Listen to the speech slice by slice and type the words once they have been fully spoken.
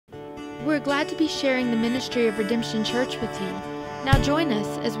We're glad to be sharing the ministry of Redemption Church with you. Now join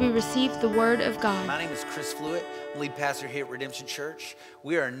us as we receive the Word of God. My name is Chris Flewitt, lead pastor here at Redemption Church.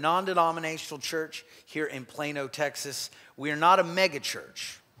 We are a non-denominational church here in Plano, Texas. We are not a mega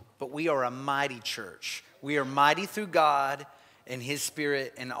church, but we are a mighty church. We are mighty through God and His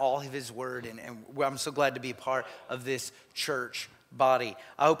Spirit and all of His Word. And I'm so glad to be a part of this church body.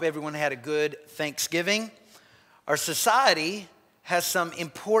 I hope everyone had a good Thanksgiving. Our society has some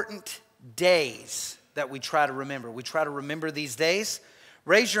important days that we try to remember. We try to remember these days.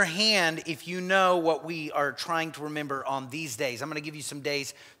 Raise your hand if you know what we are trying to remember on these days. I'm going to give you some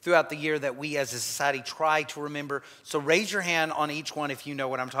days throughout the year that we as a society try to remember. So raise your hand on each one if you know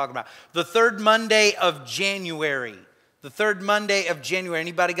what I'm talking about. The third Monday of January. The third Monday of January.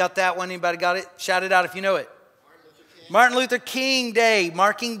 Anybody got that one? Anybody got it? Shout it out if you know it. Martin Luther King Day,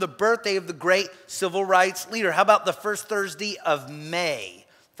 marking the birthday of the great civil rights leader. How about the first Thursday of May?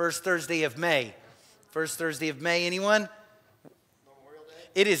 First Thursday of May. First Thursday of May, anyone? Memorial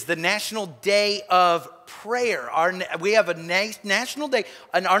Day. It is the National Day of Prayer. We have a national day,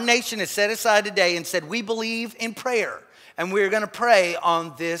 and our nation has set aside a day and said we believe in prayer, and we're going to pray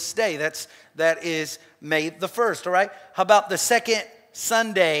on this day. That is May the 1st, all right? How about the second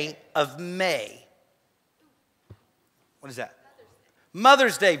Sunday of May? What is that?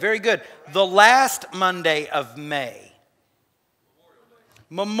 Mother's Day, very good. The last Monday of May.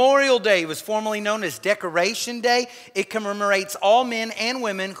 Memorial Day was formerly known as Decoration Day. It commemorates all men and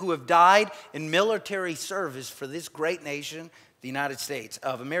women who have died in military service for this great nation, the United States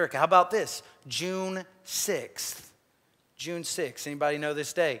of America. How about this? June 6th. June 6th. Anybody know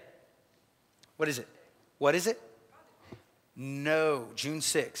this day? What is it? What is it? No, June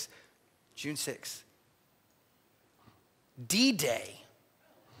 6th. June 6th. D-Day.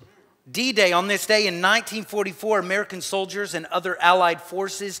 D-Day. On this day in 1944, American soldiers and other Allied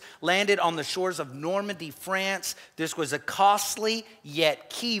forces landed on the shores of Normandy, France. This was a costly yet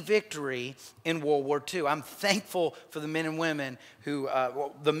key victory in World War II. I'm thankful for the men and women who,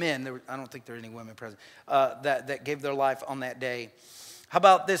 the men, I don't think there are any women present, that gave their life on that day. How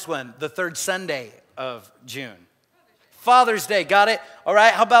about this one, the third Sunday of June? Father's Day, got it? All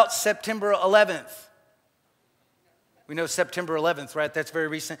right, how about September 11th? We know September 11th, right? That's very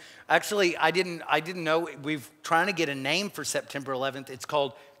recent. Actually, I didn't know. We're trying to get a name for September 11th. It's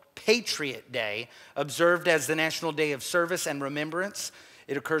called Patriot Day, observed as the National Day of Service and Remembrance.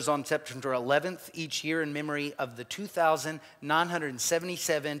 It occurs on September 11th each year in memory of the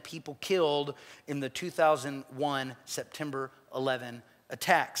 2,977 people killed in the 2001 September 11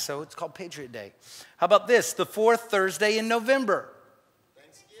 attacks. So it's called Patriot Day. How about this? The fourth Thursday in November.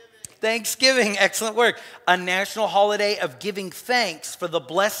 Thanksgiving, excellent work. A national holiday of giving thanks for the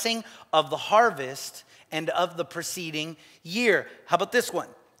blessing of the harvest and of the preceding year. How about this one?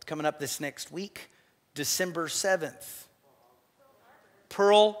 Coming up this next week, December 7th.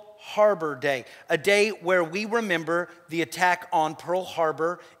 Pearl Harbor Day, a day where we remember the attack on Pearl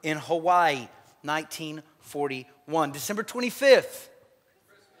Harbor in Hawaii, 1941. December 25th,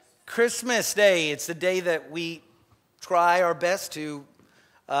 Christmas Day. It's the day that we try our best to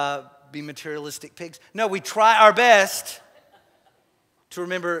be materialistic pigs. No, we try our best to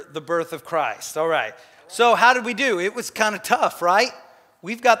remember the birth of Christ. All right. So how did we do? It was kind of tough, right?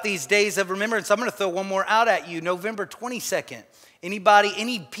 We've got these days of remembrance. I'm going to throw one more out at you. November 22nd. Anybody,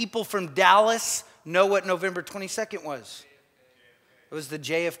 any people from Dallas know what November 22nd was? It was the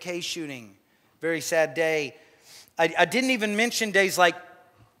JFK shooting. Very sad day. I didn't even mention days like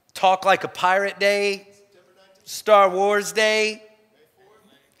Talk Like a Pirate Day, Star Wars Day,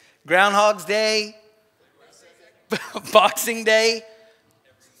 Groundhog's Day, Boxing Day.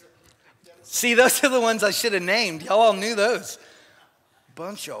 See, those are the ones I should have named. Y'all all knew those.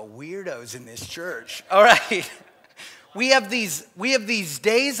 Bunch of weirdos in this church. All right. We have these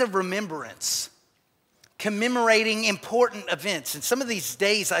days of remembrance, commemorating important events. And some of these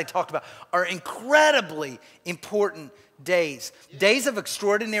days I talked about are incredibly important days. Days of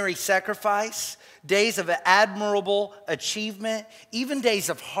extraordinary sacrifice, days of admirable achievement, even days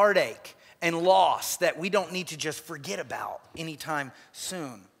of heartache and loss that we don't need to just forget about anytime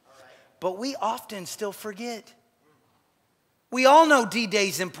soon. But we often still forget. We all know D-Day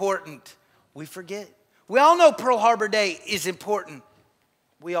is important. We forget. We all know Pearl Harbor Day is important.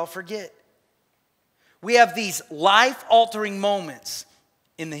 We all forget. We have these life-altering moments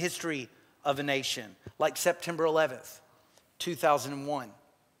in the history of a nation, like September 11th, 2001.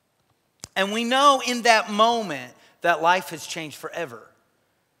 And we know in that moment that life has changed forever.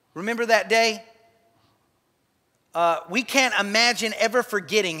 Remember that day? We can't imagine ever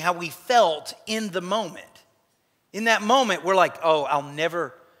forgetting how we felt in the moment. In that moment, we're like, oh, I'll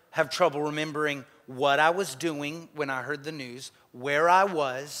never have trouble remembering what I was doing when I heard the news, where I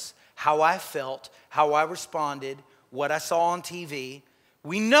was, how I felt, how I responded, what I saw on TV.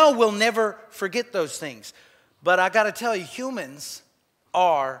 We know we'll never forget those things. But I got to tell you, humans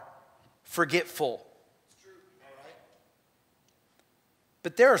are forgetful.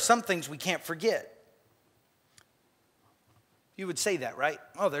 But there are some things we can't forget. You would say that, right?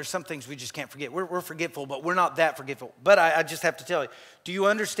 Oh, there's some things we just can't forget. We're forgetful, but we're not that forgetful. But I just have to tell you, do you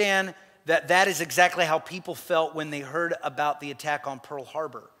understand that that is exactly how people felt when they heard about the attack on Pearl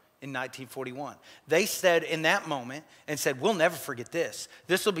Harbor in 1941? They said in that moment and said, we'll never forget this.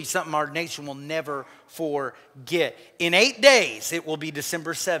 This will be something our nation will never forget. In 8 days, it will be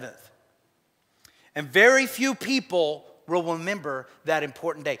December 7th. And very few people will remember that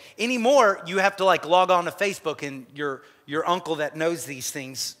important day. Anymore, you have to log on to Facebook and your uncle that knows these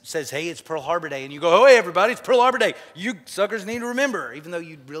things says, hey, it's Pearl Harbor Day. And you go, oh, hey, everybody, it's Pearl Harbor Day. You suckers need to remember, even though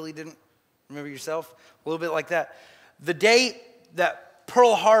you really didn't remember yourself. A little bit like that. The day that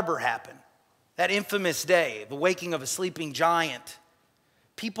Pearl Harbor happened, that infamous day, the waking of a sleeping giant,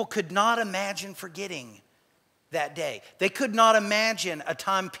 people could not imagine forgetting that day. They could not imagine a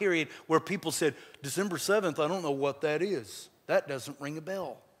time period where people said, December 7th, I don't know what that is. That doesn't ring a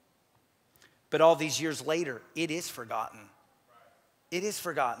bell. But all these years later, it is forgotten. It is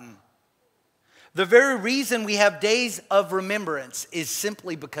forgotten. The very reason we have days of remembrance is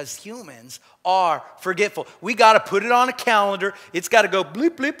simply because humans are forgetful. We got to put it on a calendar. It's got to go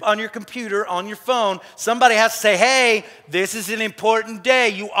bleep, bleep on your computer, on your phone. Somebody has to say, hey, this is an important day.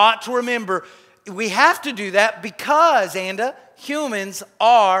 You ought to remember. We have to do that because, Anda, humans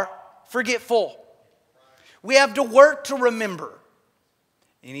are forgetful. We have to work to remember.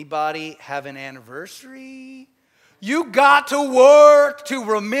 Anybody have an anniversary? You got to work to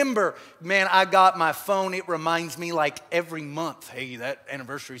remember. Man, I got my phone. It reminds me every month, hey, that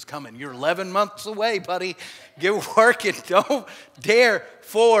anniversary's coming. You're 11 months away, buddy. Get working. Don't dare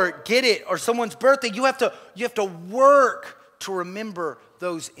forget it. Or someone's birthday. You have to work to remember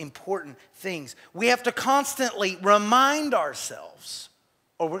those important things. We have to constantly remind ourselves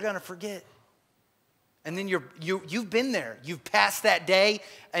or we're going to forget. And then you've been there. You've passed that day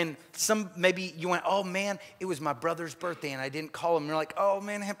and maybe you went, oh man, it was my brother's birthday and I didn't call him. You're like, oh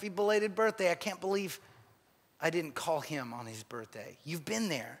man, happy belated birthday. I can't believe I didn't call him on his birthday. You've been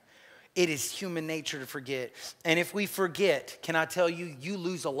there. It is human nature to forget. And if we forget, can I tell you, you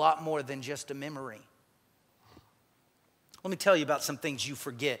lose a lot more than just a memory. Let me tell you about some things you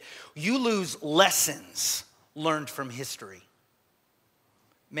forget. You lose lessons learned from history.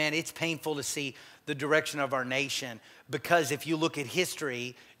 Man, it's painful to see the direction of our nation because if you look at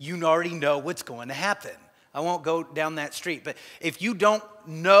history, you already know what's going to happen. I won't go down that street, but if you don't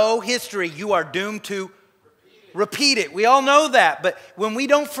know history, you are doomed to repeat it. We all know that, but when we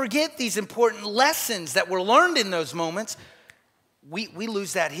don't forget these important lessons that were learned in those moments, we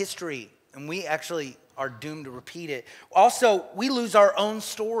lose that history and we actually are doomed to repeat it. Also, we lose our own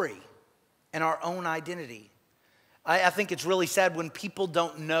story and our own identity. I think it's really sad when people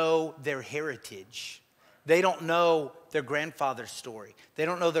don't know their heritage. They don't know their grandfather's story. They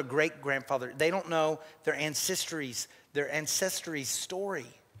don't know their great-grandfather. They don't know their ancestry's story.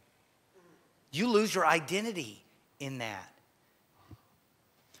 You lose your identity in that.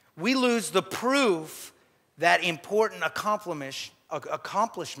 We lose the proof that important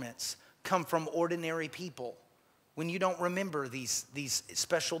accomplishments come from ordinary people. When you don't remember these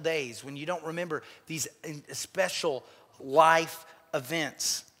special days, when you don't remember these special life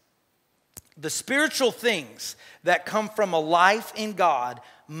events. The spiritual things that come from a life in God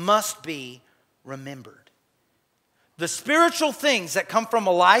must be remembered. The spiritual things that come from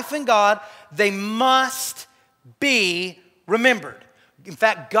a life in God, they must be remembered. In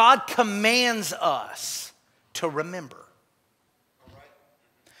fact, God commands us to remember.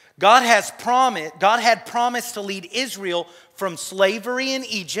 God had promised to lead Israel from slavery in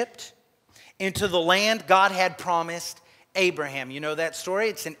Egypt into the land God had promised Abraham. You know that story?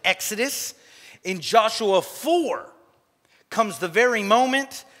 It's in Exodus. In Joshua 4 comes the very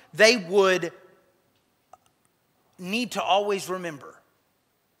moment they would need to always remember.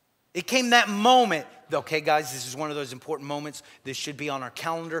 It came that moment. Okay, guys, this is one of those important moments. This should be on our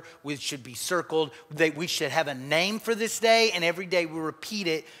calendar. It should be circled. We should have a name for this day, and every day we repeat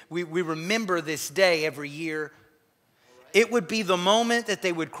it. We remember this day every year. It would be the moment that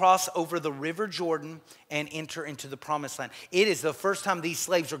they would cross over the River Jordan and enter into the Promised Land. It is the first time these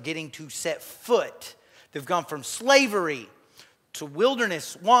slaves are getting to set foot. They've gone from slavery to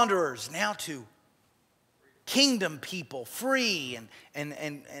wilderness wanderers, now to kingdom people, free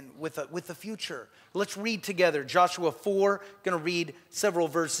and with a future. Let's read together. Joshua 4, going to read several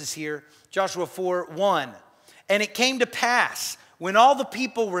verses here. Joshua 4:1. And it came to pass, when all the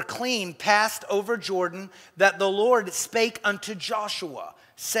people were clean, passed over Jordan, that the Lord spake unto Joshua,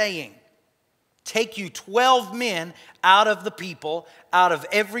 saying, take you 12 men out of the people, out of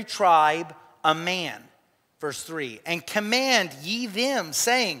every tribe, a man. Verse 3, and command ye them,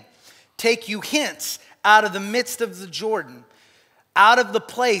 saying, take you hence out of the midst of the Jordan, out of the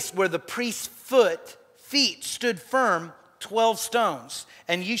place where the priest's feet stood firm, 12 stones,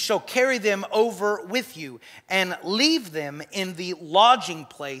 and ye shall carry them over with you, and leave them in the lodging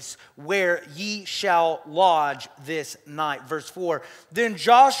place where ye shall lodge this night. Verse 4, then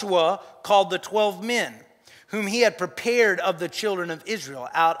Joshua called the 12 men, whom he had prepared of the children of Israel,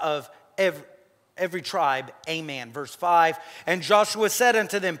 out of every tribe, a man. Verse 5, and Joshua said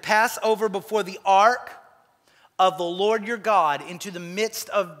unto them, pass over before the ark of the Lord your God into the midst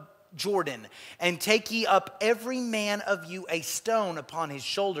of Jordan, and take ye up every man of you a stone upon his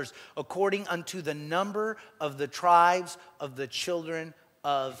shoulders, according unto the number of the tribes of the children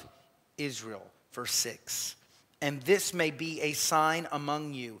of Israel. Verse 6, and this may be a sign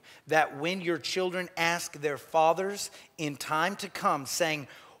among you, that when your children ask their fathers in time to come, saying,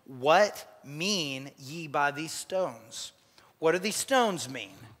 what mean ye by these stones? What do these stones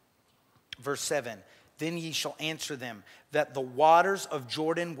mean? Verse 7, then ye shall answer them, that the waters of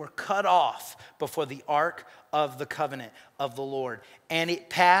Jordan were cut off before the ark of the covenant of the Lord. And it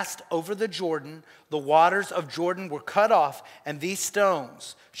passed over the Jordan, the waters of Jordan were cut off, and these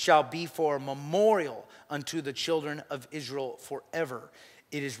stones shall be for a memorial unto the children of Israel forever.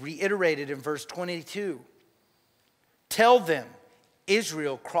 It is reiterated in verse 22. Tell them,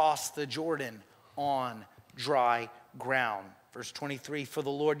 Israel crossed the Jordan on dry ground. Verse 23, for the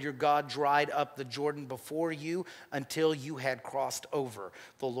Lord your God dried up the Jordan before you until you had crossed over.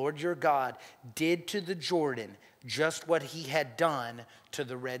 The Lord your God did to the Jordan just what he had done to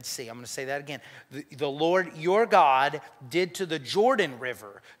the Red Sea. I'm going to say that again. The Lord your God did to the Jordan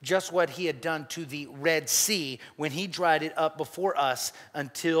River just what he had done to the Red Sea when he dried it up before us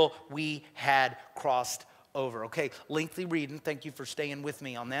until we had crossed over. Okay, lengthy reading. Thank you for staying with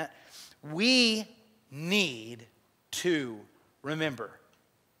me on that. We need to remember.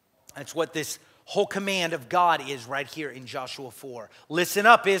 That's what this whole command of God is right here in Joshua 4. Listen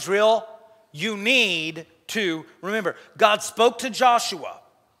up, Israel. You need to remember. God spoke to Joshua.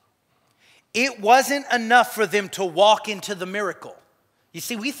 It wasn't enough for them to walk into the miracle. You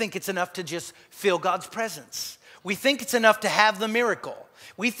see, we think it's enough to just feel God's presence. We think it's enough to have the miracle.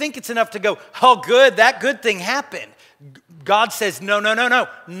 We think it's enough to go, oh good, that good thing happened. God says, no,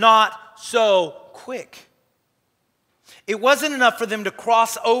 not so quick. It wasn't enough for them to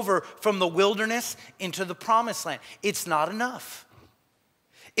cross over from the wilderness into the promised land. It's not enough.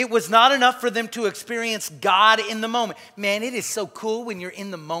 It was not enough for them to experience God in the moment. Man, it is so cool when you're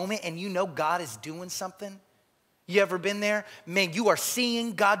in the moment and you know God is doing something. You ever been there? Man, you are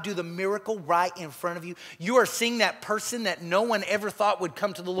seeing God do the miracle right in front of you. You are seeing that person that no one ever thought would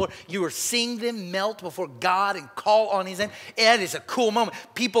come to the Lord. You are seeing them melt before God and call on his name. It is a cool moment.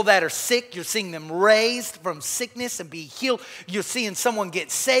 People that are sick, you're seeing them raised from sickness and be healed. You're seeing someone get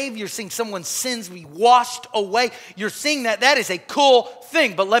saved. You're seeing someone's sins be washed away. You're seeing that. That is a cool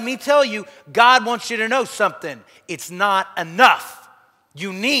thing. But let me tell you, God wants you to know something. It's not enough.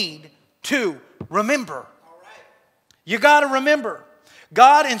 You need to remember. You got to remember,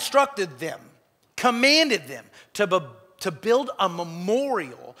 God instructed them, commanded them to build a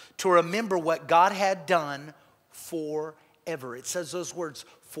memorial to remember what God had done forever. It says those words,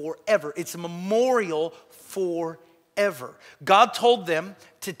 forever. It's a memorial forever. God told them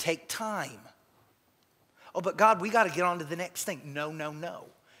to take time. Oh, but God, we got to get on to the next thing. No.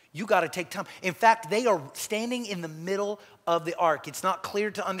 You got to take time. In fact, they are standing in the middle of the ark. It's not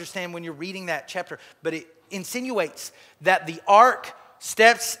clear to understand when you're reading that chapter, but it insinuates that the ark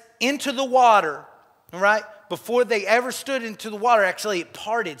steps into the water, right? Before they ever stood into the water, actually it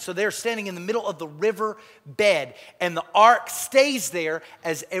parted. So they're standing in the middle of the river bed, and the ark stays there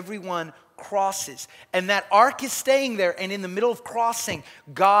as everyone crosses. And that ark is staying there, and in the middle of crossing,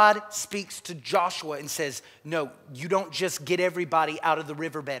 God speaks to Joshua and says, no, you don't just get everybody out of the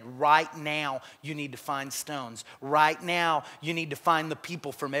riverbed. Right now, you need to find stones. Right now, you need to find the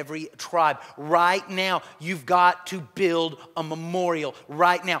people from every tribe. Right now, you've got to build a memorial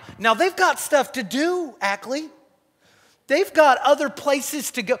right now. Now, they've got stuff to do, Ackley. They've got other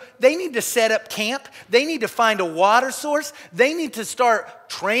places to go. They need to set up camp. They need to find a water source. They need to start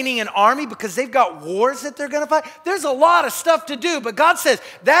training an army because they've got wars that they're going to fight. There's a lot of stuff to do, but God says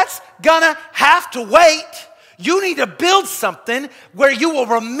that's going to have to wait. You need to build something where you will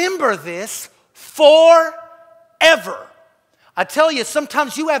remember this forever. I tell you,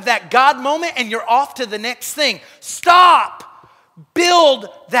 sometimes you have that God moment and you're off to the next thing. Stop. Build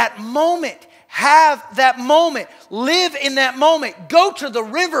that moment. Have that moment. Live in that moment. Go to the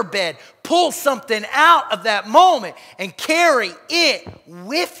riverbed. Pull something out of that moment and carry it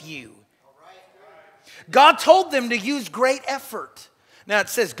with you. God told them to use great effort. Now it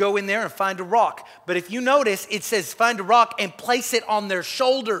says go in there and find a rock. But if you notice, it says find a rock and place it on their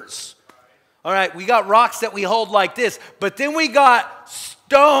shoulders. All right, we got rocks that we hold like this. But then we got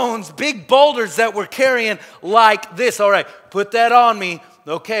stones, big boulders that we're carrying like this. All right, put that on me.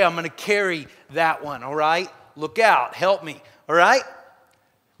 Okay, I'm going to carry that one. All right, look out. Help me. All right.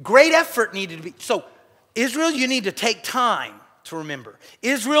 Great effort needed to be. So Israel, you need to take time to remember.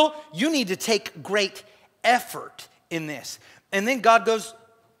 Israel, you need to take great effort in this. And then God goes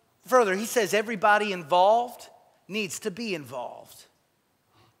further. He says everybody involved needs to be involved.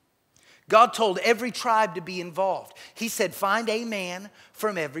 God told every tribe to be involved. He said, find a man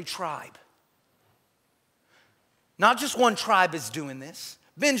from every tribe. Not just one tribe is doing this.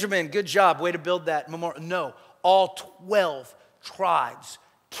 Benjamin, good job. Way to build that memorial. No, all 12 tribes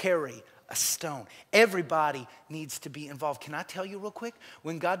carry a stone. Everybody needs to be involved. Can I tell you real quick?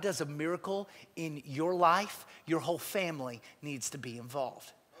 When God does a miracle in your life, your whole family needs to be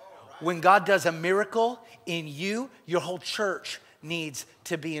involved. When God does a miracle in you, your whole church needs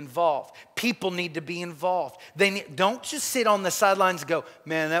to be involved. People need to be involved. Don't just sit on the sidelines and go,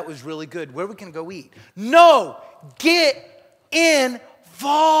 man, that was really good. Where are we going to go eat? No, get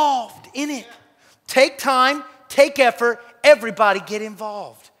involved in it. Take time, take effort. Everybody get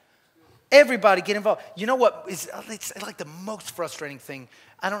involved. Everybody get involved. You know what? It's like the most frustrating thing.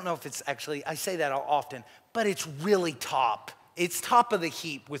 I don't know if it's actually, I say that often, but it's really top. It's top of the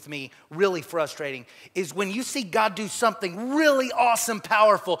heap with me, really frustrating, is when you see God do something really awesome,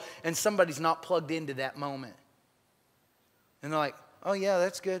 powerful, and somebody's not plugged into that moment. And they're like, oh yeah,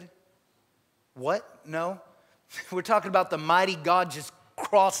 that's good. What? No? We're talking about the mighty God just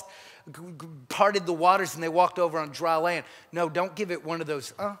parted the waters and they walked over on dry land. No, don't give it one of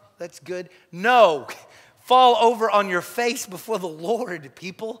those, oh, that's good. No, fall over on your face before the Lord,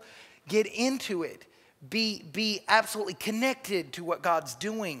 people. Get into it. Be absolutely connected to what God's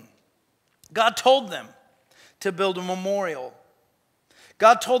doing. God told them to build a memorial.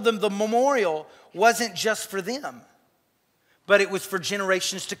 God told them the memorial wasn't just for them, but it was for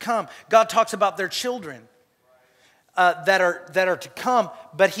generations to come. God talks about their children that are to come,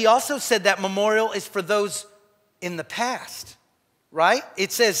 but he also said that memorial is for those in the past, right?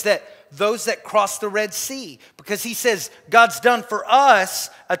 It says that those that crossed the Red Sea, because he says God's done for us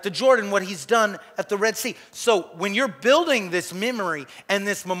at the Jordan what he's done at the Red Sea. So when you're building this memory and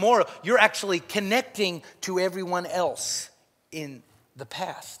this memorial, you're actually connecting to everyone else in the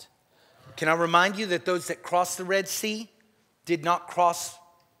past. Can I remind you that those that crossed the Red Sea did not cross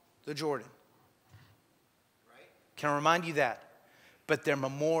the Jordan? Can I remind you that? But their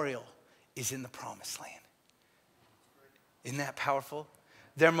memorial is in the promised land. Isn't that powerful?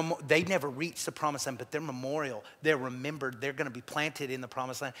 They never reached the promised land, but their memorial, they're remembered. They're going to be planted in the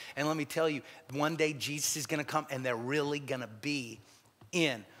promised land. And let me tell you, one day Jesus is going to come and they're really going to be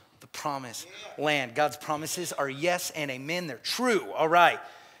in the promised land. God's promises are yes and amen. They're true. All right.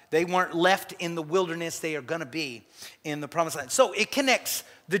 They weren't left in the wilderness. They are going to be in the promised land. So it connects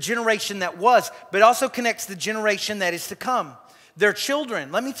the generation that was, but also connects the generation that is to come. Their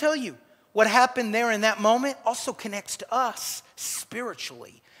children, let me tell you, what happened there in that moment also connects to us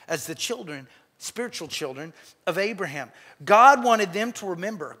spiritually as the children, spiritual children of Abraham. God wanted them to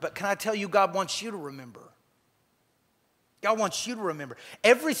remember, but can I tell you, God wants you to remember. God wants you to remember.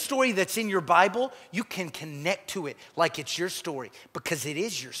 Every story that's in your Bible, you can connect to it like it's your story because it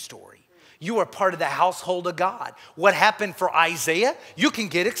is your story. You are part of the household of God. What happened for Isaiah, you can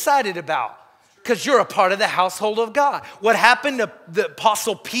get excited about because you're a part of the household of God. What happened to the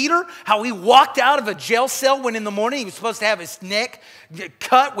Apostle Peter, how he walked out of a jail cell when in the morning he was supposed to have his neck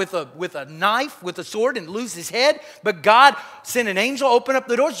cut with a knife, with a sword, and lose his head. But God sent an angel, open up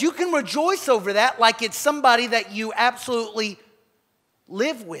the doors. You can rejoice over that like it's somebody that you absolutely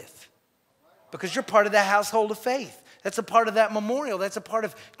live with because you're part of the household of faith. That's a part of that memorial. That's a part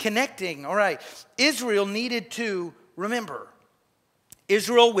of connecting. All right. Israel needed to remember.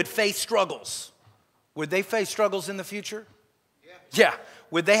 Israel would face struggles. Would they face struggles in the future? Yeah.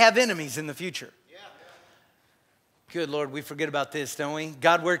 Would they have enemies in the future? Yeah. Good Lord, we forget about this, don't we?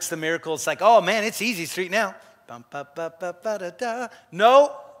 God works the miracle. It's like, oh man, it's easy street now.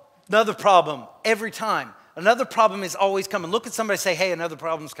 No, another problem every time. Another problem is always coming. Look at somebody and say, hey, another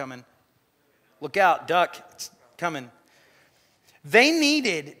problem's coming. Look out, duck, it's coming. They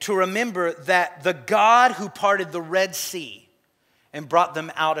needed to remember that the God who parted the Red Sea and brought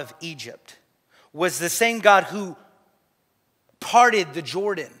them out of Egypt was the same God who parted the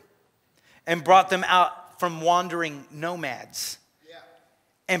Jordan and brought them out from wandering nomads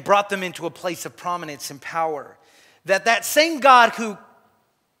and brought them into a place of prominence and power. That same God who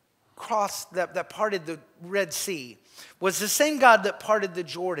that parted the Red Sea was the same God that parted the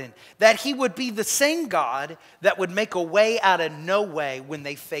Jordan. That he would be the same God that would make a way out of no way when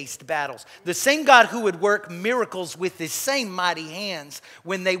they faced battles. The same God who would work miracles with his same mighty hands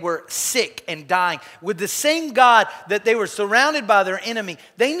when they were sick and dying. With the same God that they were surrounded by their enemy.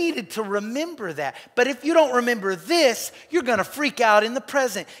 They needed to remember that. But if you don't remember this, you're going to freak out in the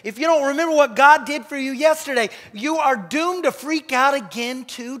present. If you don't remember what God did for you yesterday, you are doomed to freak out again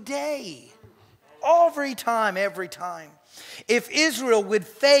today. Every time. If Israel would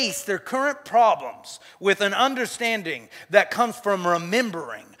face their current problems with an understanding that comes from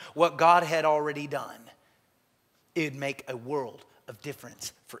remembering what God had already done, it would make a world of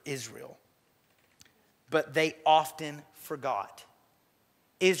difference for Israel. But they often forgot.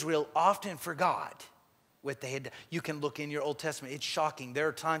 Israel often forgot what they had done. You can look in your Old Testament. It's shocking. There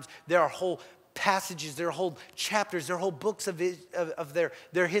are times, there are whole passages, there are whole chapters, there are whole books of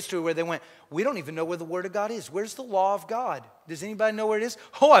their history where they went, we don't even know where the Word of God is. Where's the law of God? Does anybody know where it is?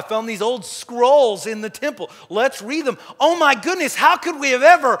 Oh, I found these old scrolls in the temple. Let's read them. Oh my goodness, how could we have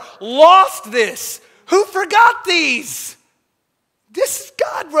ever lost this? Who forgot these?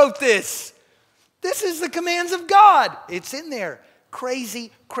 God wrote this. This is the commands of God. It's in there.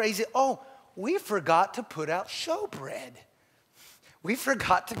 Crazy. Oh, we forgot to put out showbread. We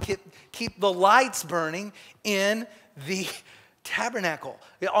forgot to keep the lights burning in the tabernacle.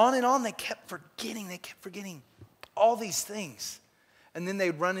 On and on, they kept forgetting all these things. And then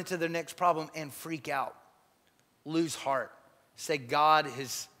they'd run into their next problem and freak out, lose heart, say God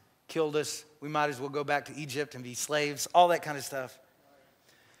has killed us. We might as well go back to Egypt and be slaves, all that kind of stuff.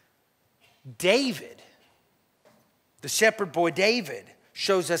 David, the shepherd boy David,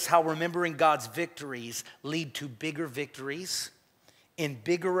 shows us how remembering God's victories lead to bigger victories in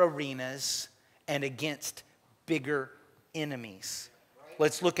bigger arenas and against bigger enemies.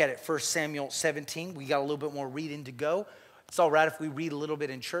 Let's look at it. 1 Samuel 17. We got a little bit more reading to go. It's all right if we read a little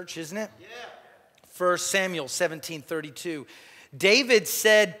bit in church, isn't it? Yeah. 1 Samuel 17:32. David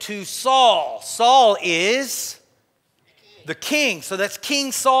said to Saul. Saul is the king. So that's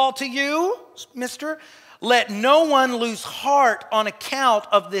King Saul to you, mister. Let no one lose heart on account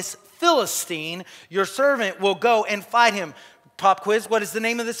of this Philistine. Your servant will go and fight him. Pop quiz, what is the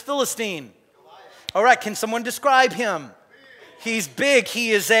name of this Philistine? All right, can someone describe him? He's big.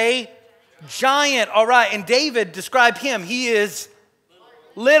 He is a giant. All right, and David described him. He is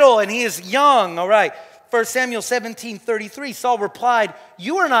little and he is young. All right, 1 Samuel 17:33, Saul replied,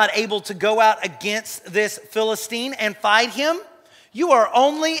 you are not able to go out against this Philistine and fight him. You are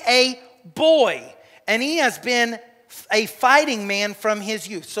only a boy, and he has been a fighting man from his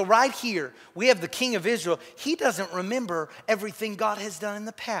youth. So right here, we have the king of Israel. He doesn't remember everything God has done in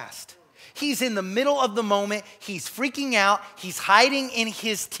the past. He's in the middle of the moment. He's freaking out. He's hiding in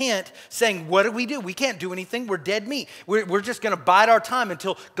his tent saying, what do? We can't do anything. We're dead meat. We're just going to bide our time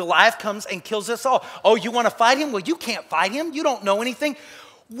until Goliath comes and kills us all. Oh, you want to fight him? Well, you can't fight him. You don't know anything.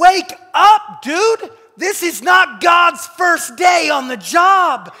 Wake up, dude. This is not God's first day on the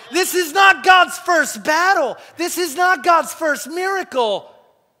job. This is not God's first battle. This is not God's first miracle.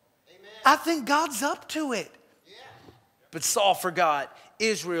 Amen. I think God's up to it. Yeah. But Saul forgot.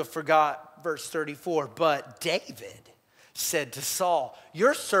 Israel forgot. Verse 34. But David said to Saul,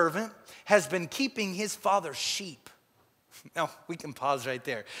 your servant has been keeping his father's sheep. Now, we can pause right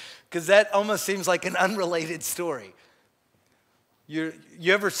there because that almost seems like an unrelated story. You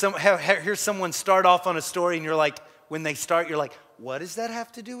ever hear someone start off on a story and you're like, when they start, you're like, what does that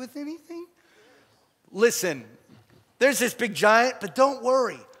have to do with anything? Listen, there's this big giant, but don't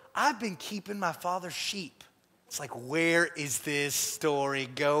worry. I've been keeping my father's sheep. It's like, where is this story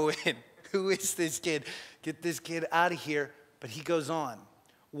going? Who is this kid? Get this kid out of here. But he goes on.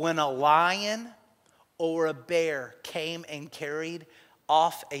 When a lion or a bear came and carried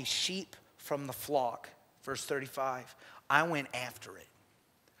off a sheep from the flock, verse 35, I went after it,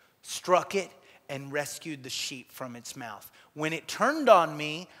 struck it, and rescued the sheep from its mouth. When it turned on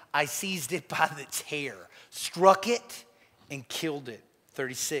me, I seized it by its hair, struck it, and killed it.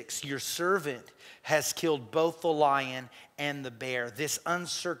 36, your servant has killed both the lion and the bear, this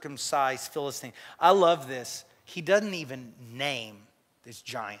uncircumcised Philistine. I love this. He doesn't even name this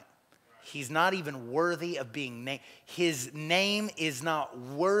giant. He's not even worthy of being named. His name is not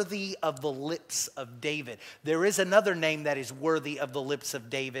worthy of the lips of David. There is another name that is worthy of the lips of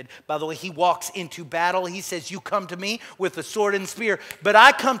David. By the way, he walks into battle. He says, you come to me with a sword and spear, but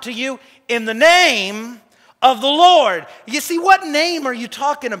I come to you in the name of the Lord. You see, what name are you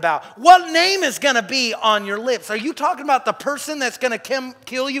talking about? What name is going to be on your lips? Are you talking about the person that's going to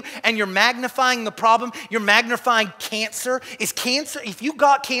kill you and you're magnifying the problem? You're magnifying cancer? Is cancer, if you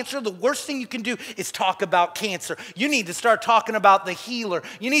got cancer, the worst thing you can do is talk about cancer. You need to start talking about the healer.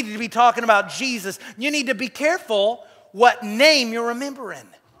 You need to be talking about Jesus. You need to be careful what name you're remembering.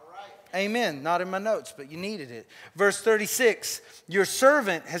 Amen. Not in my notes, but you needed it. Verse 36, your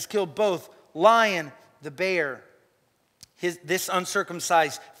servant has killed both lion the bear. This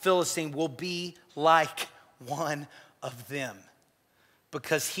uncircumcised Philistine will be like one of them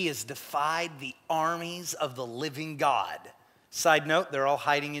because he has defied the armies of the living God. Side note, they're all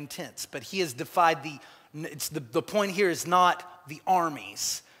hiding in tents, but he has defied the point here is not the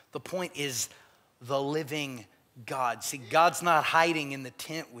armies. The point is the living God. See, God's not hiding in the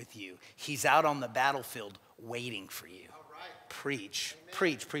tent with you. He's out on the battlefield waiting for you. Preach,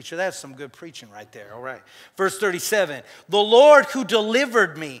 preach, preacher. That's some good preaching right there. All right. Verse 37, the Lord who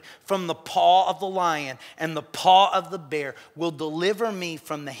delivered me from the paw of the lion and the paw of the bear will deliver me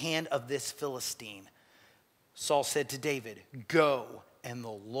from the hand of this Philistine. Saul said to David, go and the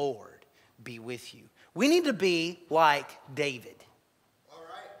Lord be with you. We need to be like David. All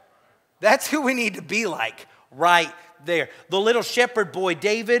right. That's who we need to be like right there. The little shepherd boy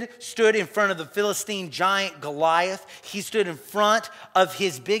David stood in front of the Philistine giant Goliath. He stood in front of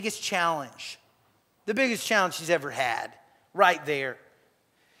his biggest challenge. The biggest challenge he's ever had. Right there.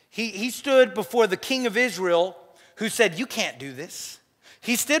 He stood before the king of Israel who said, you can't do this.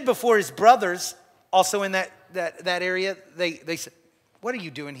 He stood before his brothers also in that area. They said, what are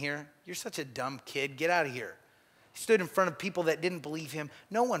you doing here? You're such a dumb kid. Get out of here. He stood in front of people that didn't believe him.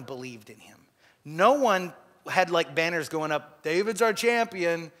 No one believed in him. No one had like banners going up, David's our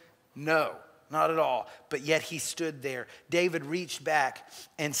champion. No, not at all. But yet he stood there. David reached back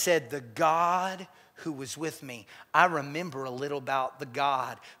and said, the God who was with me. I remember a little about the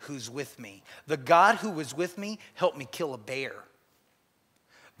God who's with me. The God who was with me helped me kill a bear.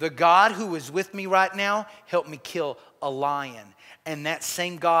 The God who is with me right now helped me kill a lion. And that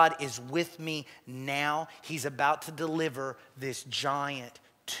same God is with me now. He's about to deliver this giant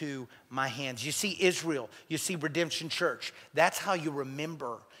to my hands. You see Israel, you see Redemption Church. That's how you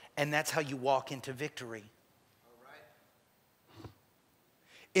remember, and that's how you walk into victory. All right.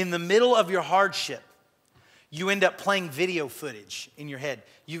 In the middle of your hardship, you end up playing video footage in your head.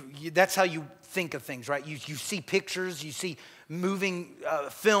 That's how you think of things, right? You see pictures, you see moving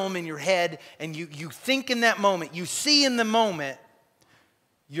film in your head, and you think in that moment, you see in the moment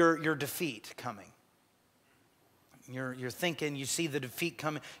your defeat coming. You're thinking, you see the defeat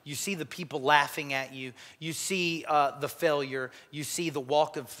coming, you see the people laughing at you, you see the failure, you see the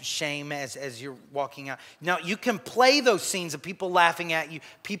walk of shame as you're walking out. Now, you can play those scenes of people laughing at you,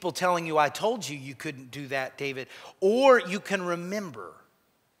 people telling you, I told you you couldn't do that, David. Or you can remember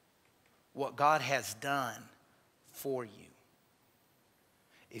what God has done for you.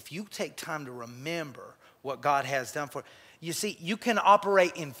 If you take time to remember what God has done for you, you see, you can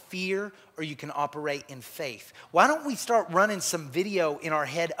operate in fear or you can operate in faith. Why don't we start running some video in our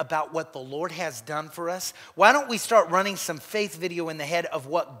head about what the Lord has done for us? Why don't we start running some faith video in the head of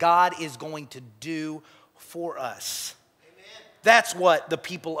what God is going to do for us? Amen. That's what the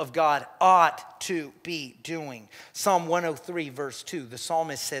people of God ought to be doing. Psalm 103 verse 2, the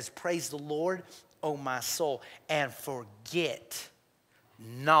psalmist says, praise the Lord, O my soul, and forget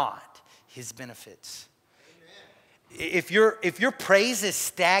not his benefits. If your praise is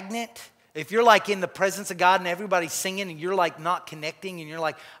stagnant, if you're like in the presence of God and everybody's singing and you're like not connecting and you're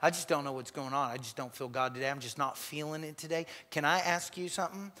like, I just don't know what's going on. I just don't feel God today. I'm just not feeling it today. Can I ask you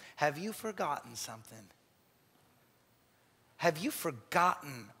something? Have you forgotten something? Have you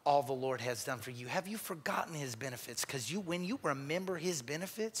forgotten all the Lord has done for you? Have you forgotten his benefits? Because when you remember his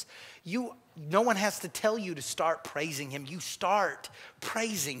benefits, no one has to tell you to start praising him. You start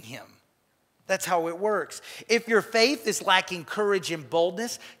praising him. That's how it works. If your faith is lacking courage and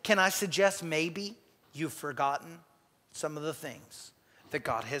boldness, can I suggest maybe you've forgotten some of the things that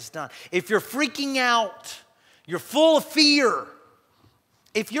God has done? If you're freaking out, you're full of fear.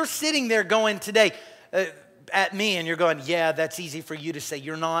 If you're sitting there going today at me and you're going, yeah, that's easy for you to say.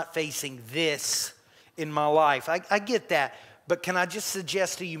 You're not facing this in my life. I get that. But can I just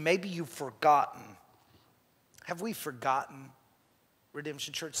suggest to you, maybe you've forgotten. Have we forgotten,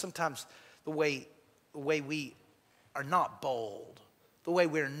 Redemption Church? Sometimes the way we are not bold, the way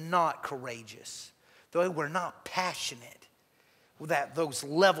we're not courageous, the way we're not passionate, that those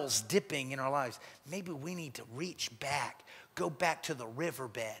levels dipping in our lives, maybe we need to reach back, go back to the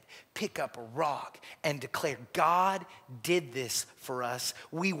riverbed, pick up a rock, and declare, God did this for us.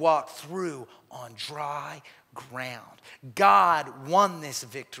 We walked through on dry ground. God won this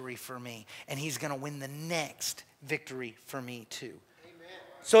victory for me, and he's going to win the next victory for me too. Amen.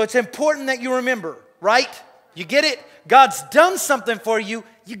 So it's important that you remember, right? You get it? God's done something for you.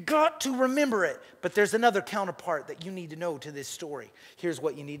 You got to remember it. But there's another counterpart that you need to know to this story. Here's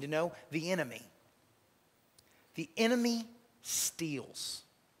what you need to know. The enemy. The enemy steals.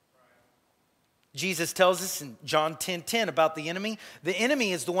 Jesus tells us in John 10:10 about the enemy. The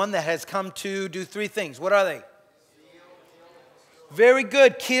enemy is the one that has come to do three things. What are they? Very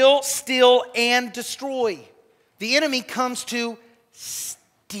good. Kill, steal, and destroy. The enemy comes to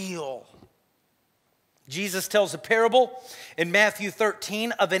steal. Jesus tells a parable in Matthew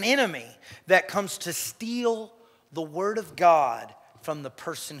 13 of an enemy that comes to steal the word of God from the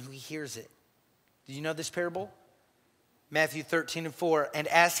person who hears it. Do you know this parable? Matthew 13:4, and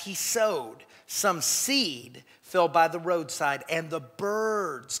as he sowed, some seed fell by the roadside, and the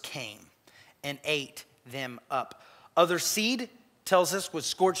birds came and ate them up. Other seed, tells us, was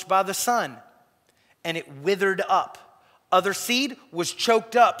scorched by the sun, and it withered up. Other seed was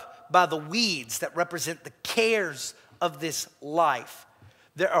choked up by the weeds that represent the cares of this life.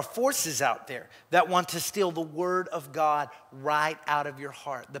 There are forces out there that want to steal the word of God right out of your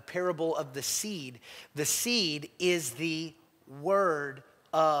heart. The parable of the seed is the word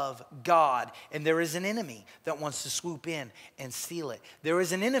of God. And there is an enemy that wants to swoop in and steal it. There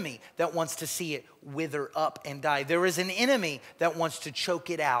is an enemy that wants to see it wither up and die. There is an enemy that wants to choke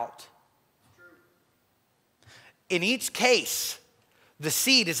it out. In each case, the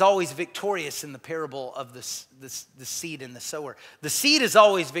seed is always victorious in the parable of the seed and the sower. The seed is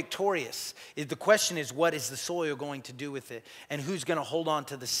always victorious. The question is, what is the soil going to do with it? And who's going to hold on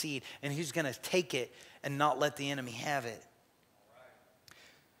to the seed? And who's going to take it and not let the enemy have it?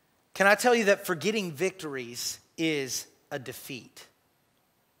 Can I tell you that forgetting victories is a defeat?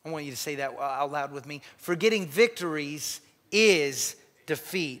 I want you to say that out loud with me. Forgetting victories is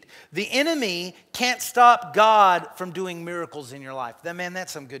defeat. The enemy can't stop God from doing miracles in your life.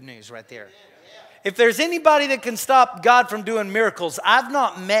 That's some good news right there. If there's anybody that can stop God from doing miracles, I've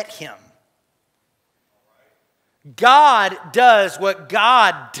not met him. God does what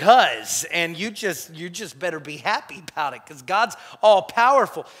God does, and you just better be happy about it, because God's all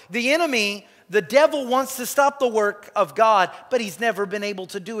powerful. The enemy, the devil, wants to stop the work of God, but he's never been able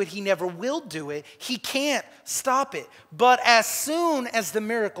to do it. He never will do it. He can't stop it. But as soon as the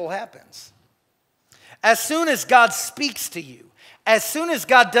miracle happens, as soon as God speaks to you, as soon as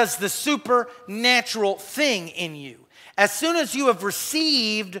God does the supernatural thing in you, as soon as you have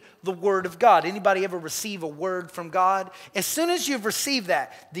received the word of God, anybody ever receive a word from God? As soon as you've received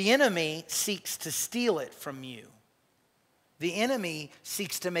that, the enemy seeks to steal it from you. The enemy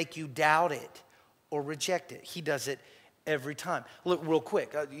seeks to make you doubt it or reject it. He does it every time. Look, real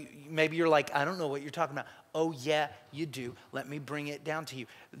quick, maybe you're like, I don't know what you're talking about. Oh yeah, you do. Let me bring it down to you.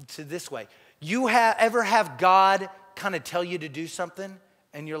 To this way. You ever have God kind of tell you to do something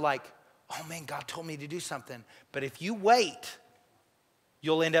and you're like, oh man, God told me to do something. But if you wait,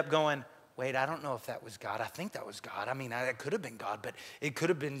 you'll end up going, wait, I don't know if that was God. I think that was God. I mean, that could have been God, but it could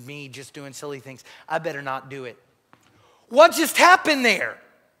have been me just doing silly things. I better not do it. What just happened there?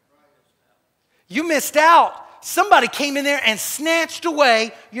 You missed out. Somebody came in there and snatched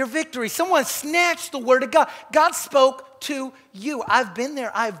away your victory. Someone snatched the word of God. God spoke to you. I've been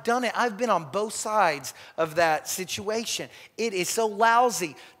there. I've done it. I've been on both sides of that situation. It is so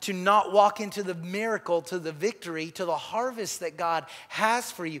lousy to not walk into the miracle, to the victory, to the harvest that God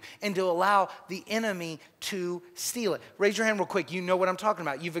has for you, and to allow the enemy to steal it. Raise your hand real quick. You know what I'm talking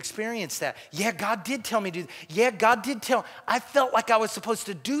about. You've experienced that. Yeah, God did tell me to. Yeah, God did tell. I felt like I was supposed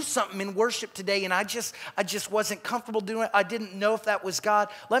to do something in worship today, and I just wasn't comfortable doing it. I didn't know if that was God.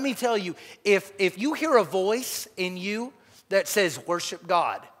 Let me tell you, if you hear a voice in you that says worship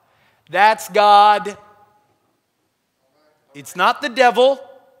God, that's God. It's not the devil.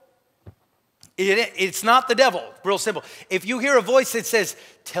 It's not the devil. Real simple. If you hear a voice that says,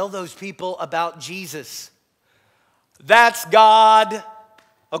 tell those people about Jesus, that's God.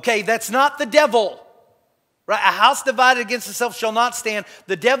 Okay, that's not the devil. Right? A house divided against itself shall not stand.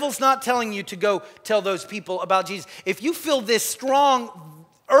 The devil's not telling you to go tell those people about Jesus. If you feel this strong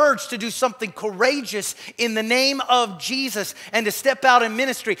urge to do something courageous in the name of Jesus and to step out in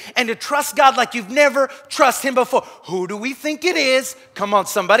ministry and to trust God like you've never trusted him before, who do we think it is? Come on,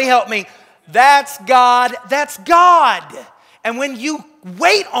 somebody help me. That's God. That's God. And when you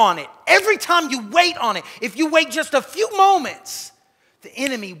wait on it, every time you wait on it, if you wait just a few moments, the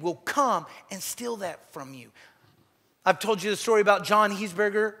enemy will come and steal that from you. I've told you the story about John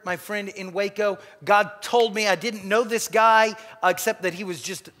Heisberger, my friend in Waco. God told me, I didn't know this guy, except that he was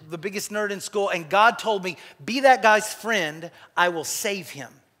just the biggest nerd in school. And God told me, be that guy's friend, I will save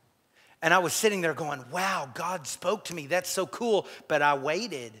him. And I was sitting there going, wow, God spoke to me. That's so cool. But I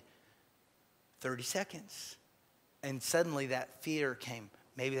waited 30 seconds. And suddenly that fear came.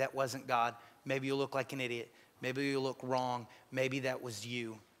 Maybe that wasn't God. Maybe you look like an idiot. Maybe you look wrong. Maybe that was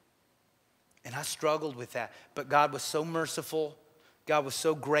you. And I struggled with that. But God was so merciful. God was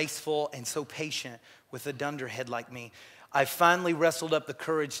so graceful and so patient with a dunderhead like me. I finally wrestled up the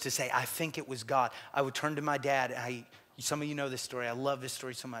courage to say, I think it was God. I would turn to my dad. Some of you know this story. I love this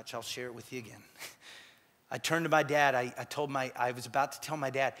story so much. I'll share it with you again. I turned to my dad. I was about to tell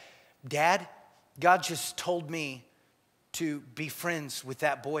my dad, Dad, God just told me to be friends with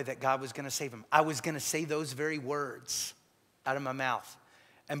that boy that God was going to save him. I was going to say those very words out of my mouth.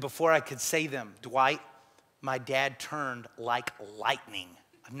 And before I could say them, Dwight, my dad turned like lightning.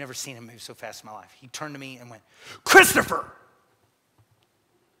 I've never seen him move so fast in my life. He turned to me and went, Christopher!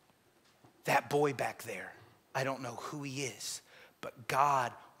 That boy back there, I don't know who he is, but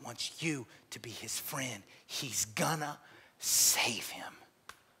God wants you to be his friend. He's gonna save him.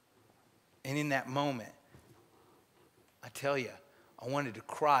 And in that moment, I tell you, I wanted to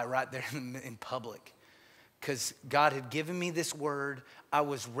cry right there in public. Because God had given me this word. I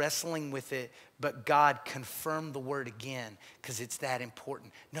was wrestling with it, but God confirmed the word again because it's that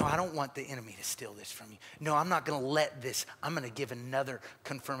important. No, I don't want the enemy to steal this from you. No, I'm not going to let this. I'm going to give another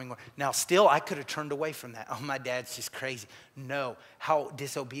confirming word. Now, still, I could have turned away from that. Oh, my dad's just crazy. No, how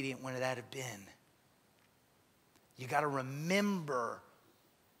disobedient would that have been? You got to remember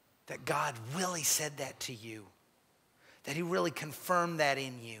that God really said that to you, that he really confirmed that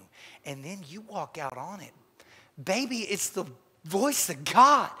in you, and then you walk out on it. Baby, it's the voice of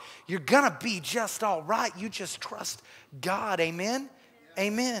God. You're going to be just all right. You just trust God. Amen?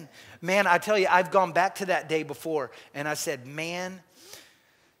 Amen. Man, I tell you, I've gone back to that day before, and I said, man,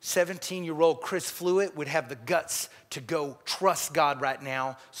 17-year-old Chris Fluitt would have the guts to go trust God right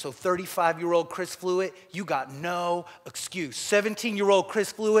now. So 35-year-old Chris Fluitt, you got no excuse. 17-year-old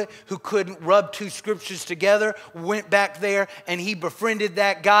Chris Fluitt, who couldn't rub two scriptures together, went back there and he befriended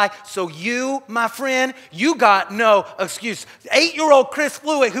that guy. So you, my friend, you got no excuse. 8-year-old Chris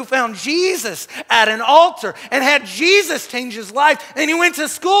Fluitt, who found Jesus at an altar and had Jesus change his life. And he went to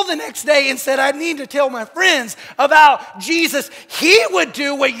school the next day and said, I need to tell my friends about Jesus. He would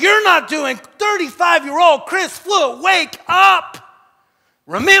do what you're not doing. 35-year-old Chris Fluitt, wake up.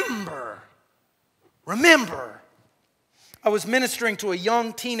 Remember. I was ministering to a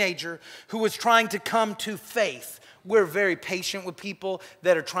young teenager who was trying to come to faith. We're very patient with people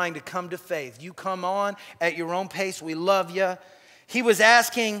that are trying to come to faith. You come on at your own pace. We love you. He was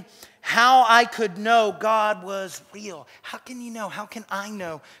asking how I could know God was real. How can you know? How can I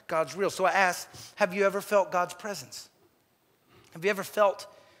know God's real? So I asked, have you ever felt God's presence? Have you ever felt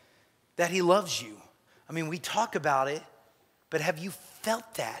that he loves you? I mean, we talk about it, but have you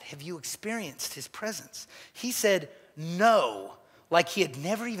felt that? Have you experienced his presence? He said no, like he had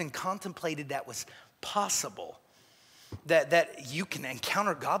never even contemplated that was possible, that you can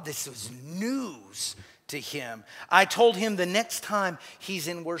encounter God. This was news to him. I told him the next time he's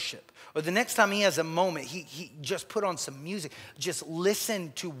in worship, or the next time he has a moment, he just put on some music, just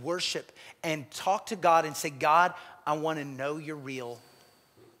listen to worship and talk to God and say, God, I want to know you're real.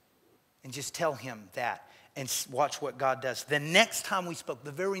 And just tell him that and watch what God does. The next time we spoke,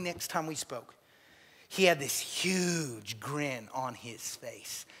 the very next time we spoke, he had this huge grin on his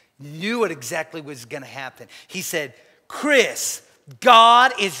face. Knew what exactly was going to happen. He said, Chris,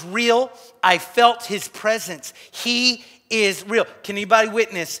 God is real. I felt his presence. He is real. Can anybody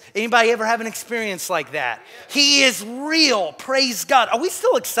witness? Anybody ever have an experience like that? He is real. Praise God. Are we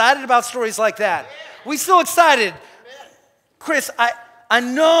still excited about stories like that? We still excited? Chris, I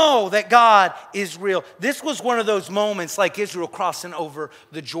know that God is real. This was one of those moments like Israel crossing over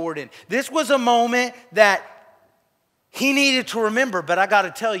the Jordan. This was a moment that he needed to remember, but I got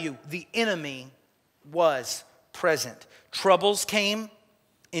to tell you, the enemy was present. Troubles came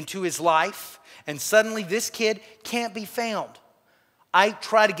into his life, and suddenly this kid can't be found. I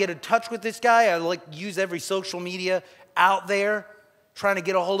try to get in touch with this guy. I use every social media out there trying to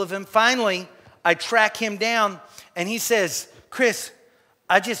get a hold of him. Finally, I track him down, and he says, Chris,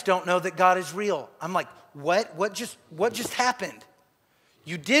 I just don't know that God is real. I'm like, what? What just happened?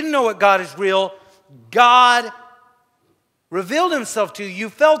 You didn't know what God is real. God revealed himself to you. You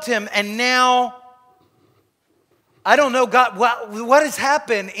felt him, and now I don't know God. What has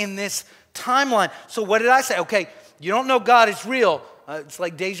happened in this timeline? So what did I say? Okay, you don't know God is real. It's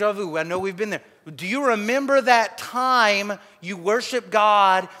like deja vu. I know we've been there. Do you remember that time you worshiped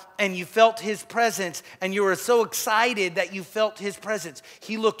God and you felt his presence and you were so excited that you felt his presence?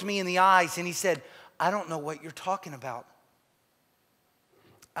 He looked me in the eyes and he said, I don't know what you're talking about.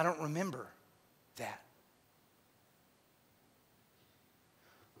 I don't remember that.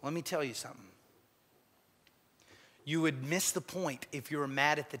 Let me tell you something. You would miss the point if you were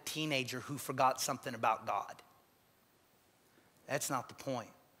mad at the teenager who forgot something about God. That's not the point.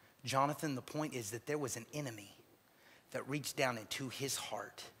 Jonathan, the point is that there was an enemy that reached down into his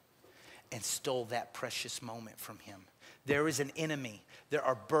heart and stole that precious moment from him. There is an enemy. There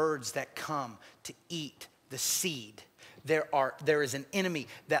are birds that come to eat the seed. There is an enemy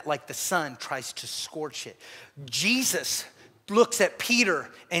that, like the sun, tries to scorch it. Jesus looks at Peter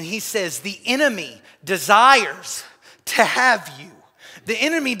and he says, the enemy desires to have you. The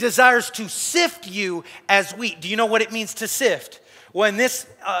enemy desires to sift you as wheat. Do you know what it means to sift? Well, in this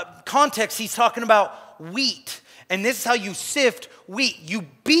context, he's talking about wheat. And this is how you sift wheat. You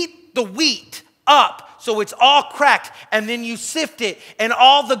beat the wheat up so it's all cracked, and then you sift it, and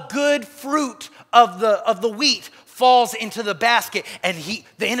all the good fruit of the wheat falls into the basket. And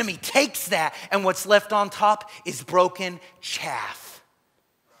the enemy takes that, and what's left on top is broken chaff.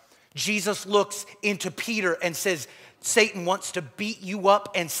 Jesus looks into Peter and says, Satan wants to beat you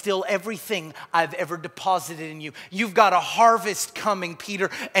up and steal everything I've ever deposited in you. You've got a harvest coming,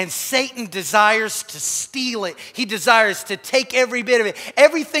 Peter, and Satan desires to steal it. He desires to take every bit of it.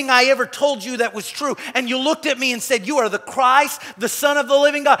 Everything I ever told you that was true. And you looked at me and said, you are the Christ, the Son of the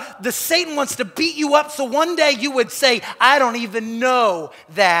living God. The Satan wants to beat you up so one day you would say, I don't even know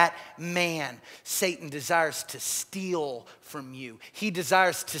that man. Satan desires to steal from you. He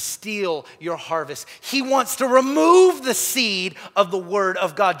desires to steal your harvest. He wants to remove the seed of the word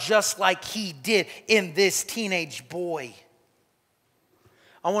of God, just like he did in this teenage boy.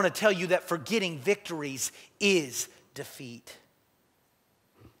 I want to tell you that forgetting victories is defeat.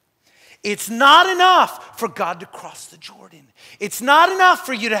 It's not enough for God to cross the Jordan. It's not enough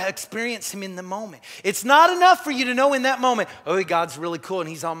for you to experience him in the moment. It's not enough for you to know in that moment, oh, God's really cool and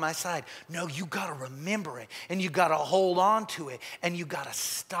he's on my side. No, you got to remember it and you got to hold on to it and you got to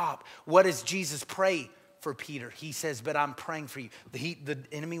stop. What does Jesus pray for Peter? He says, but I'm praying for you. The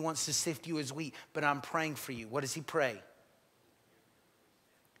enemy wants to sift you as wheat, but I'm praying for you. What does he pray?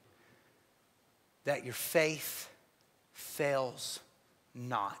 That your faith fails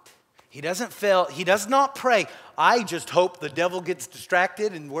not. He does not pray, I just hope the devil gets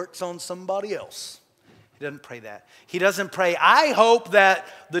distracted and works on somebody else. He doesn't pray that. He doesn't pray, I hope that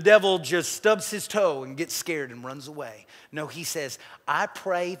the devil just stubs his toe and gets scared and runs away. No, he says, I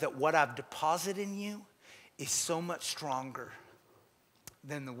pray that what I've deposited in you is so much stronger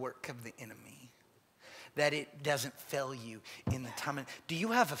than the work of the enemy, that it doesn't fail you in the time. Do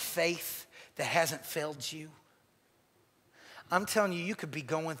you have a faith that hasn't failed you? I'm telling you, you could be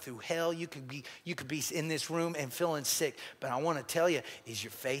going through hell. You could be in this room and feeling sick. But I want to tell you, is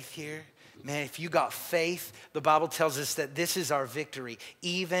your faith here? Man, if you got faith, the Bible tells us that this is our victory.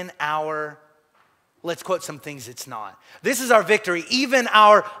 Even our, let's quote some things it's not. This is our victory, even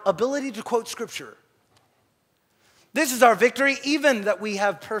our ability to quote scripture. This is our victory, even that we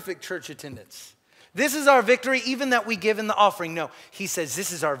have perfect church attendance. This is our victory, even that we give in the offering. No, he says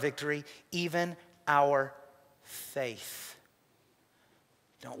this is our victory, even our faith.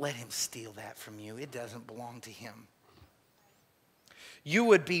 Don't let him steal that from you. It doesn't belong to him. You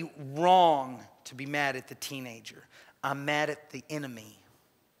would be wrong to be mad at the teenager. I'm mad at the enemy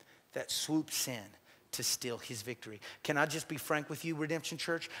that swoops in to steal his victory. Can I just be frank with you, Redemption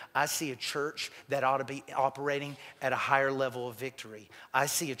Church? I see a church that ought to be operating at a higher level of victory. I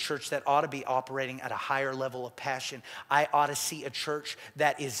see a church that ought to be operating at a higher level of passion. I ought to see a church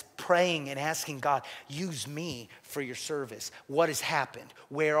that is praying and asking God, use me for your service. What has happened?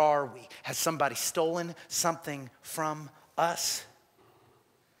 Where are we? Has somebody stolen something from us?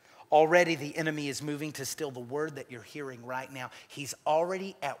 Already the enemy is moving to steal the word that you're hearing right now. He's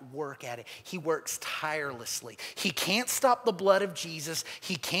already at work at it. He works tirelessly. He can't stop the blood of Jesus.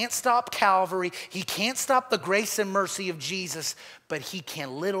 He can't stop Calvary. He can't stop the grace and mercy of Jesus, but he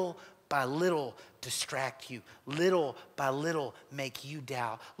can little by little distract you. Little by little make you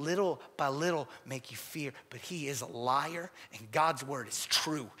doubt. Little by little make you fear. But he is a liar and God's word is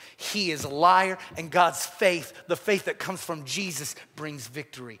true. He is a liar and God's faith, the faith that comes from Jesus, brings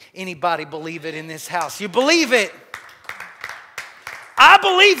victory. Anybody believe it in this house? You believe it? I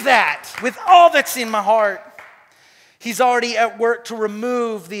believe that with all that's in my heart. He's already at work to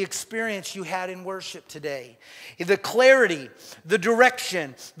remove the experience you had in worship today. The clarity, the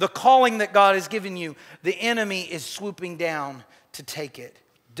direction, the calling that God has given you, the enemy is swooping down to take it.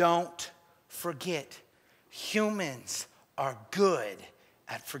 Don't forget. Humans are good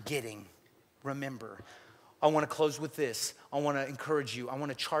at forgetting. Remember. I want to close with this. I want to encourage you. I want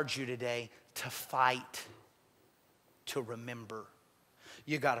to charge you today to fight, to remember.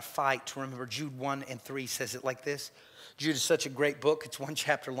 You got to fight to remember. Jude 1:3 says it like this. Jude is such a great book. It's one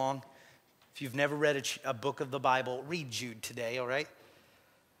chapter long. If you've never read a book of the Bible, read Jude today, all right?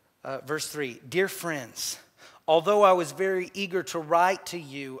 Verse 3, dear friends, although I was very eager to write to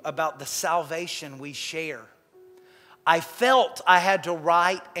you about the salvation we share, I felt I had to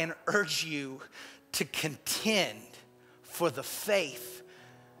write and urge you to contend for the faith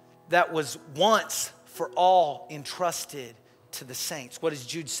that was once for all entrusted to the saints. What is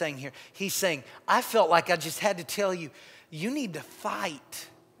Jude saying here? He's saying, I felt like I just had to tell you, you need to fight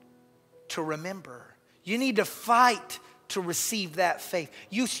to remember. You need to fight to receive that faith.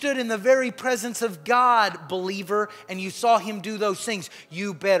 You stood in the very presence of God, believer, and you saw him do those things.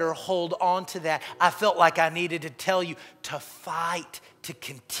 You better hold on to that. I felt like I needed to tell you to fight, to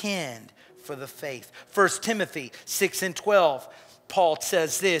contend for the faith. 1 Timothy 6:12, Paul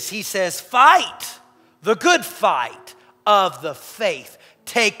says this. He says, fight the good fight of the faith.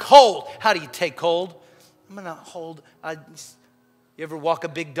 Take hold. How do you take hold? I'm going to hold. You ever walk a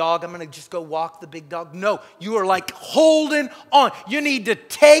big dog? I'm going to just go walk the big dog. No, you are like holding on. You need to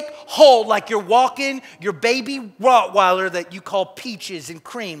take hold like you're walking your baby Rottweiler that you call Peaches and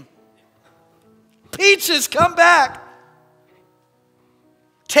Cream. Peaches, come back.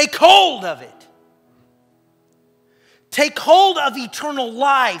 Take hold of it. Take hold of eternal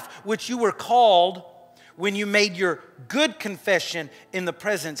life, which you were called when you made your good confession in the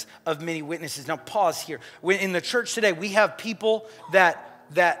presence of many witnesses. Now pause here. In the church today, we have people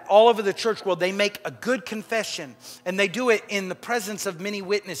that all over the church world, they make a good confession and they do it in the presence of many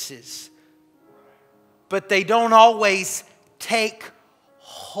witnesses. But they don't always take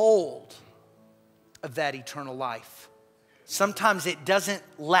hold of that eternal life. Sometimes it doesn't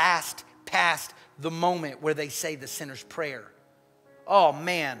last past the moment where they say the sinner's prayer. Oh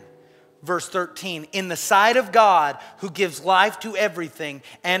man. Verse 13, in the sight of God who gives life to everything,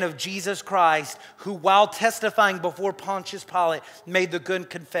 and of Jesus Christ, who while testifying before Pontius Pilate made the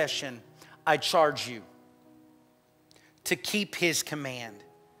good confession, I charge you to keep his command,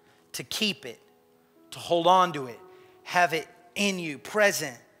 to keep it, to hold on to it, have it in you,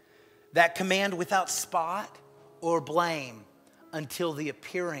 present, that command without spot or blame until the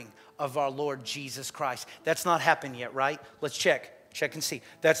appearing of our Lord Jesus Christ. That's not happened yet, right? Let's check. Check and see.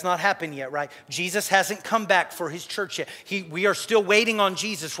 That's not happened yet, right? Jesus hasn't come back for his church yet. We are still waiting on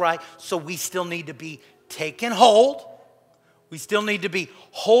Jesus, right? So we still need to be taking hold. We still need to be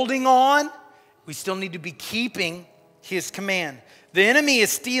holding on. We still need to be keeping his command. The enemy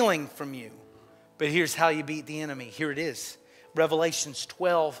is stealing from you. But here's how you beat the enemy. Here it is. Revelations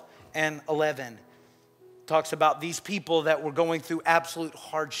 12:11 talks about these people that were going through absolute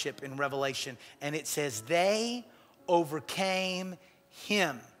hardship in Revelation. And it says, they overcame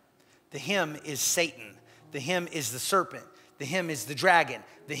him. The him is Satan. The him is the serpent. The him is the dragon.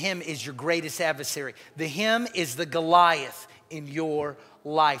 The him is your greatest adversary. The him is the Goliath in your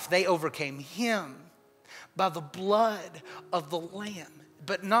life. They overcame him by the blood of the Lamb.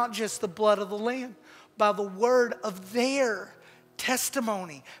 But not just the blood of the Lamb, by the word of their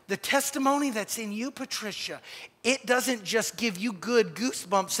testimony. The testimony that's in you, Patricia, it doesn't just give you good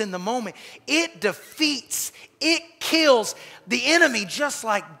goosebumps in the moment. It defeats, it kills the enemy just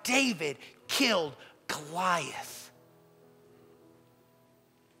like David killed Goliath.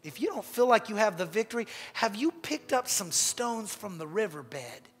 If you don't feel like you have the victory, have you picked up some stones from the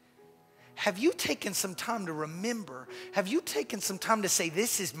riverbed? Have you taken some time to remember? Have you taken some time to say,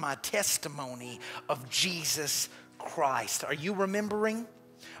 this is my testimony of Jesus Christ? Are you remembering?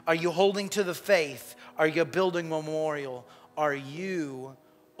 Are you holding to the faith? Are you building a memorial? Are you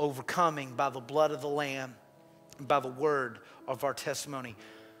overcoming by the blood of the Lamb and by the word of our testimony?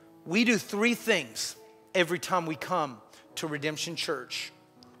 We do three things every time we come to Redemption Church.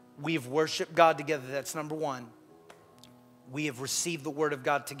 We have worshiped God together. That's number one. We have received the word of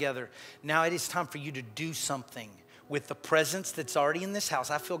God together. Now it is time for you to do something with the presence that's already in this house.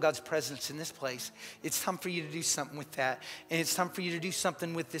 I feel God's presence in this place. It's time for you to do something with that. And it's time for you to do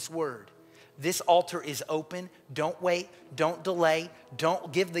something with this word. This altar is open. Don't wait. Don't delay.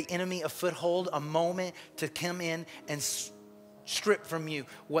 Don't give the enemy a foothold, a moment to come in and strip from you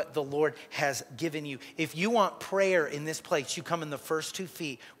what the Lord has given you. If you want prayer in this place, you come in the first 2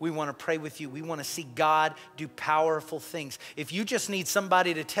 feet. We want to pray with you. We want to see God do powerful things. If you just need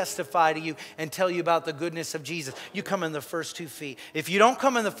somebody to testify to you and tell you about the goodness of Jesus, you come in the first 2 feet. If you don't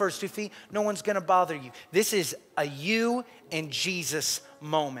come in the first 2 feet, no one's going to bother you. This is a you and Jesus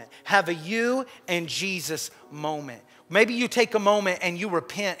moment. Have a you and Jesus moment. Maybe you take a moment and you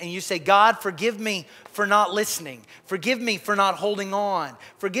repent and you say, God, forgive me for not listening. Forgive me for not holding on.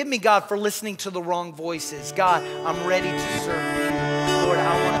 Forgive me, God, for listening to the wrong voices. God, I'm ready to serve you.